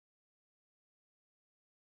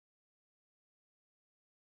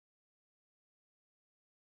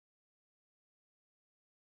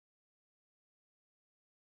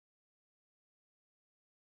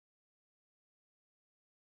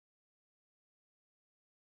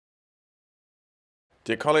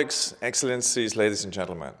Dear colleagues, excellencies, ladies and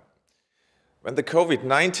gentlemen, when the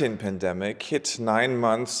COVID-19 pandemic hit 9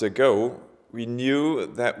 months ago, we knew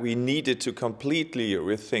that we needed to completely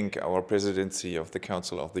rethink our presidency of the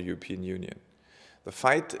Council of the European Union. The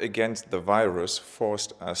fight against the virus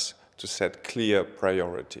forced us to set clear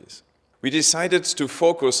priorities. We decided to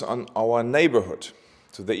focus on our neighborhood,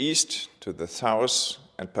 to the east, to the south,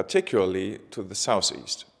 and particularly to the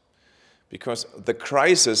southeast, because the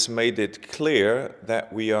crisis made it clear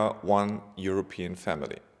that we are one European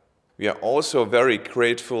family. We are also very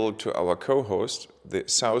grateful to our co-host, the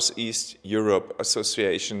Southeast Europe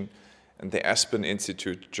Association and the Aspen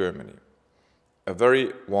Institute Germany. A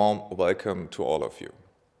very warm welcome to all of you.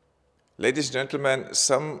 Ladies and gentlemen,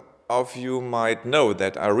 some of you might know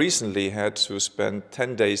that I recently had to spend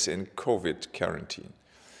 10 days in COVID quarantine.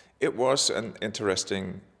 It was an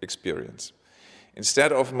interesting experience.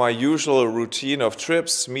 Instead of my usual routine of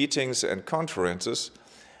trips, meetings and conferences,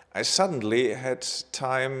 I suddenly had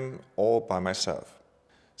time all by myself.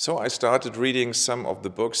 So I started reading some of the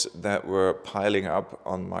books that were piling up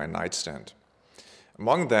on my nightstand.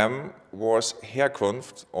 Among them was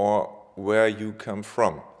Herkunft, or Where You Come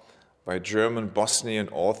From, by German Bosnian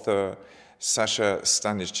author Sasha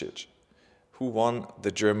Stanisic, who won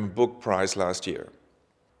the German Book Prize last year.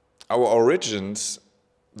 Our origins,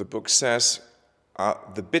 the book says, are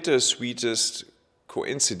the bittersweetest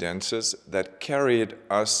coincidences that carried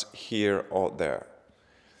us here or there.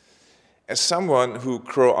 As someone who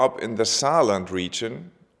grew up in the Saarland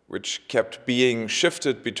region, which kept being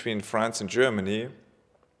shifted between France and Germany,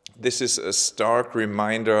 this is a stark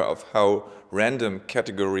reminder of how random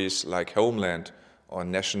categories like homeland or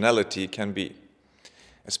nationality can be,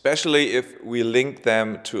 especially if we link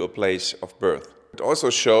them to a place of birth. It also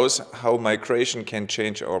shows how migration can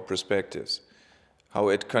change our perspectives, how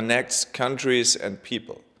it connects countries and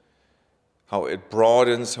people, how it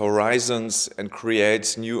broadens horizons and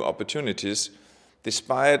creates new opportunities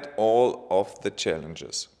despite all of the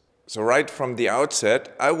challenges. So right from the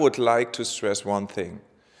outset, I would like to stress one thing.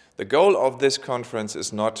 The goal of this conference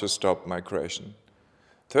is not to stop migration.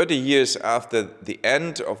 30 years after the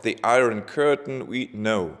end of the Iron Curtain, we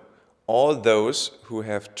know all those who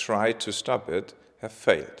have tried to stop it have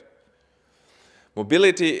failed.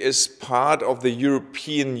 Mobility is part of the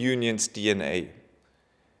European Union's DNA,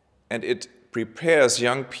 and it prepares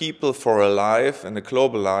young people for a life in a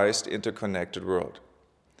globalized, interconnected world.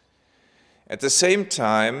 At the same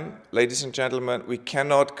time, ladies and gentlemen, we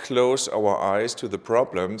cannot close our eyes to the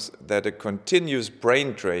problems that a continuous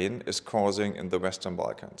brain drain is causing in the Western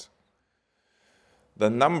Balkans. The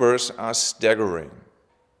numbers are staggering.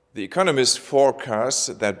 The Economist forecasts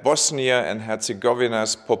that Bosnia and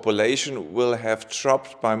Herzegovina's population will have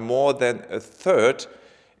dropped by more than a third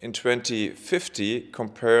in 2050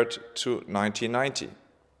 compared to 1990.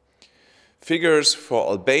 Figures for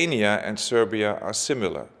Albania and Serbia are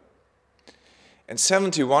similar. And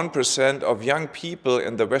 71% of young people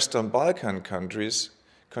in the Western Balkan countries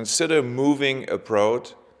consider moving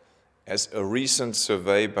abroad, as a recent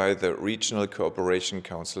survey by the Regional Cooperation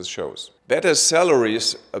Council shows. Better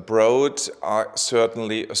salaries abroad are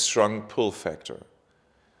certainly a strong pull factor.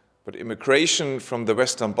 But immigration from the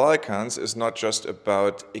Western Balkans is not just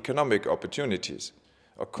about economic opportunities,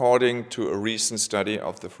 according to a recent study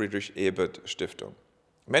of the Friedrich Ebert Stiftung.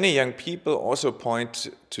 Many young people also point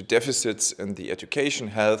to deficits in the education,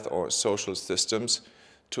 health or social systems,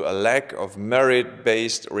 to a lack of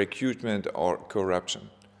merit-based recruitment or corruption.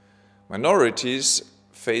 Minorities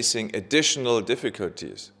facing additional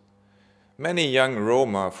difficulties. Many young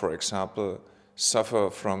Roma, for example, suffer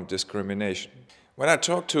from discrimination. When I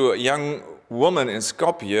talked to a young woman in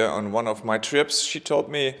Skopje on one of my trips, she told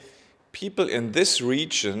me people in this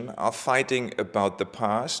region are fighting about the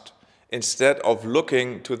past instead of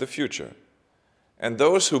looking to the future. And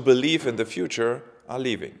those who believe in the future are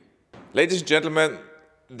leaving. Ladies and gentlemen,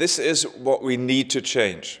 this is what we need to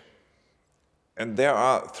change. And there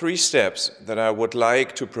are 3 steps that I would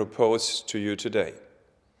like to propose to you today.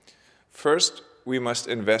 First, we must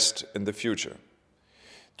invest in the future.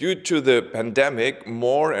 Due to the pandemic,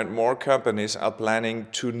 more and more companies are planning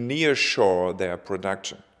to nearshore their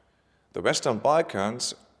production. The Western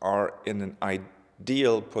Balkans are in an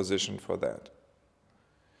ideal position for that.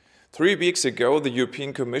 3 weeks ago, the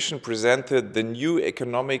European Commission presented the new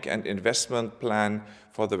economic and investment plan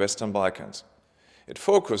for the Western Balkans. It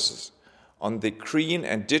focuses on the green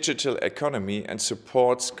and digital economy and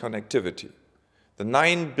supports connectivity. The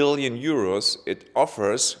 9 billion euros it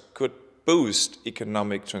offers could boost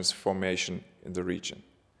economic transformation in the region.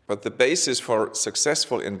 But the basis for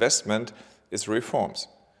successful investment is reforms.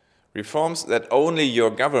 Reforms that only your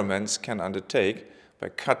governments can undertake, by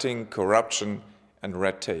cutting corruption and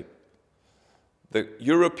red tape. The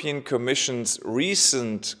European Commission's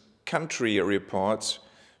recent country reports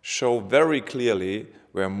show very clearly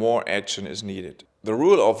where more action is needed. The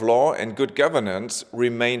rule of law and good governance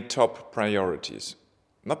remain top priorities,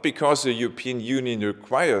 not because the European Union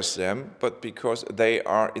requires them, but because they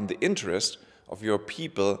are in the interest of your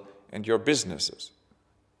people and your businesses.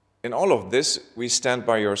 In all of this, we stand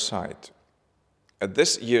by your side. At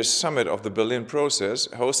this year's summit of the Berlin process,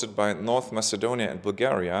 hosted by North Macedonia and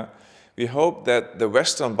Bulgaria, we hope that the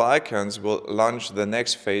Western Balkans will launch the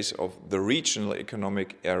next phase of the regional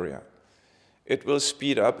economic area. It will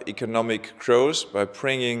speed up economic growth by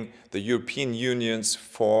bringing the European Union's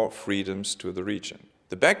 4 freedoms to the region.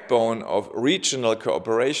 The backbone of regional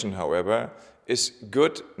cooperation, however, is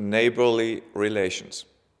good neighborly relations.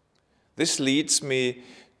 This leads me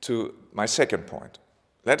to my second point.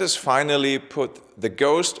 Let us finally put the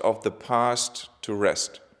ghost of the past to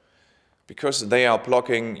rest, because they are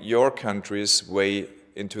blocking your country's way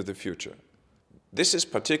into the future. This is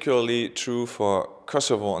particularly true for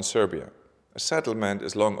Kosovo and Serbia. A settlement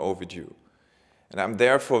is long overdue. And I'm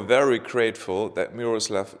therefore very grateful that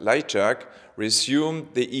Miroslav Lajčák resumed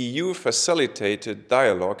the EU-facilitated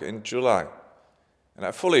dialogue in July. And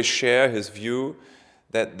I fully share his view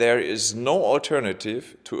that there is no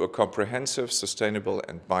alternative to a comprehensive, sustainable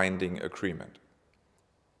and binding agreement.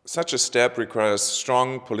 Such a step requires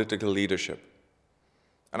strong political leadership.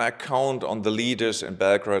 And I count on the leaders in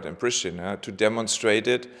Belgrade and Pristina to demonstrate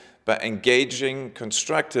it by engaging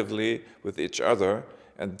constructively with each other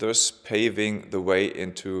and thus paving the way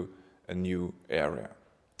into a new era.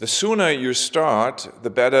 The sooner you start, the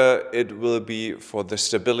better it will be for the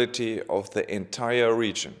stability of the entire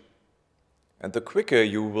region. And the quicker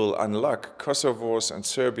you will unlock Kosovo's and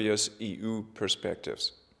Serbia's EU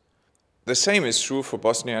perspectives. The same is true for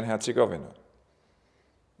Bosnia and Herzegovina.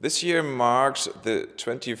 This year marks the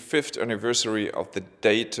 25th anniversary of the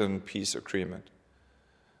Dayton Peace Agreement.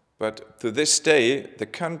 But to this day, the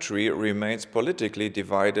country remains politically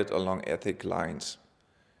divided along ethnic lines.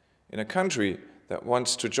 In a country that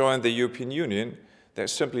wants to join the European Union,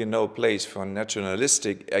 there's simply no place for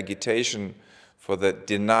nationalistic agitation for the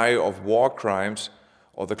denial of war crimes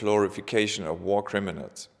or the glorification of war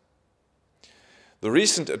criminals. The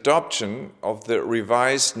recent adoption of the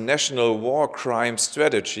revised National War Crimes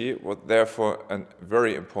Strategy was therefore a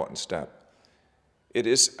very important step. It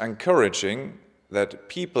is encouraging that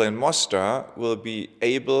people in Mostar will be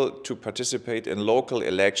able to participate in local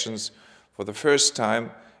elections for the first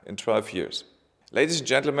time in 12 years. Ladies and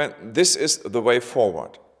gentlemen, this is the way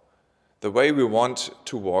forward, the way we want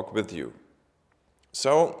to walk with you.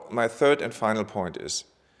 So, my third and final point is,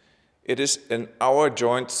 it is in our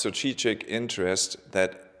joint strategic interest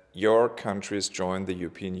that your countries join the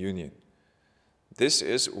European Union. This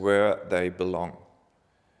is where they belong.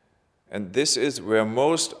 And this is where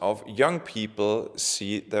most of young people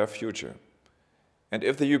see their future. And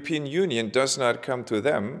if the European Union does not come to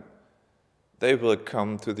them, they will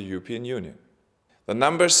come to the European Union. The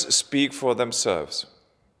numbers speak for themselves.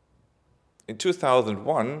 In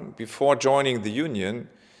 2001, before joining the Union,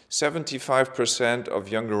 75% of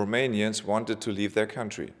young Romanians wanted to leave their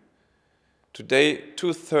country. Today,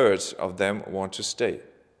 2/3 of them want to stay.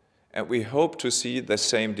 And we hope to see the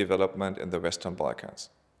same development in the Western Balkans.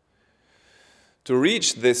 To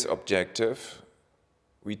reach this objective,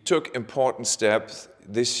 we took important steps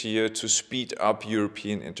this year to speed up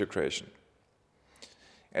European integration.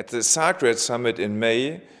 At the Zagreb summit in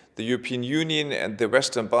May, the European Union and the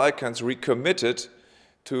Western Balkans recommitted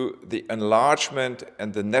to the enlargement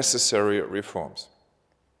and the necessary reforms.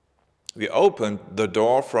 We opened the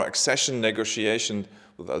door for accession negotiations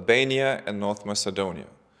with Albania and North Macedonia.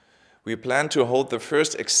 We plan to hold the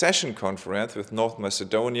first accession conference with North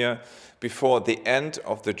Macedonia before the end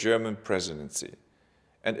of the German presidency,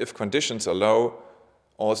 and if conditions allow,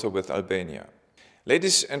 also with Albania.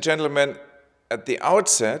 Ladies and gentlemen, at the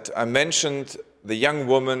outset, I mentioned the young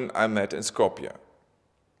woman I met in Skopje.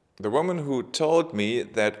 The woman who told me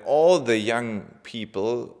that all the young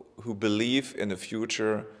people who believe in the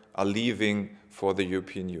future are leaving for the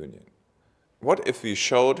European Union. What if we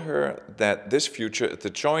showed her that this future is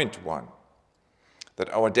a joint one?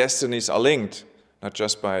 That our destinies are linked, not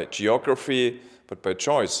just by geography, but by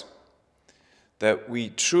choice. That we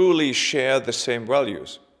truly share the same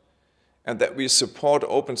values. And that we support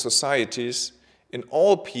open societies in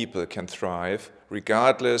all people can thrive,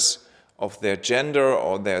 regardless of their gender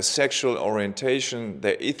or their sexual orientation,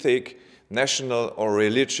 their ethnic, national or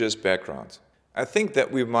religious background. I think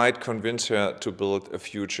that we might convince her to build a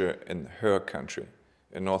future in her country,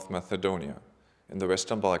 in North Macedonia, in the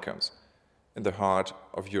Western Balkans. in the heart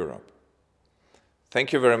of Europe.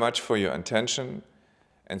 Thank you very much for your attention,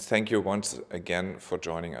 and thank you once again for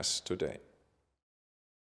joining us today.